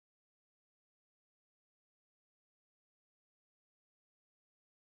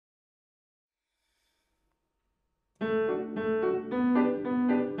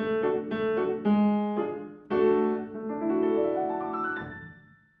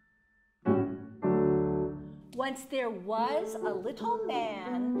Once there was a little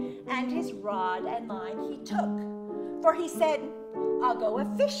man, and his rod and line he took. For he said, I'll go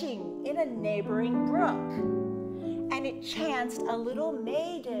a-fishing in a neighboring brook. And it chanced a little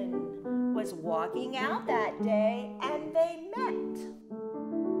maiden was walking out that day, and they met.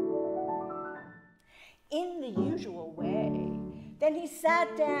 In the usual way, then he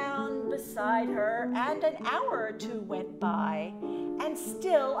sat down beside her, and an hour or two went by, and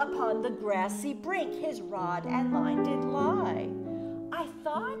still upon the grassy brink his rod and line did lie. I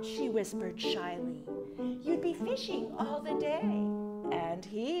thought, she whispered shyly, you'd be fishing all the day. And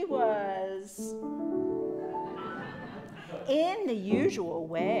he was. In the usual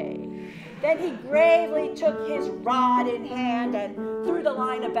way, then he gravely took his rod in hand and threw the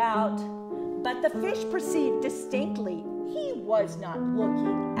line about. But the fish perceived distinctly he was not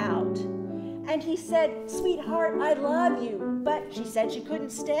looking out. And he said, sweetheart, I love you. But she said she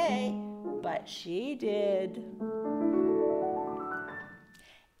couldn't stay, but she did.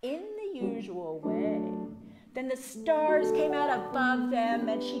 In the usual way, then the stars came out above them,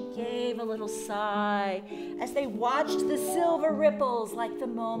 and she gave a little sigh as they watched the silver ripples like the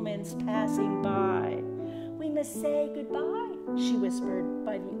moments passing by. We must say goodbye, she whispered,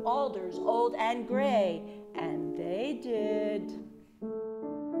 by the alders old and gray, and they did.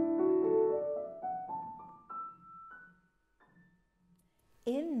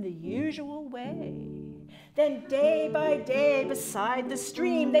 In the usual way, then day by day beside the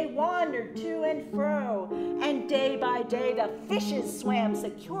stream they wandered to and fro, and day by day the fishes swam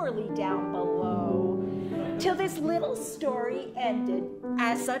securely down below, till this little story ended,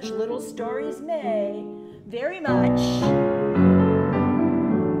 as such little stories may, very much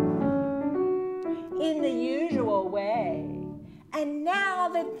in the usual way. And now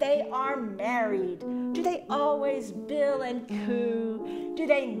that they are married, do they always bill and coo? Do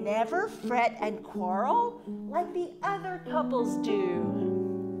they never fret and quarrel like the other couples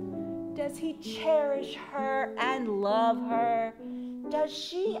do? Does he cherish her and love her? Does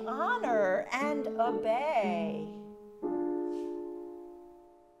she honor and obey?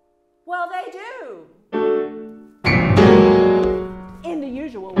 Well, they do.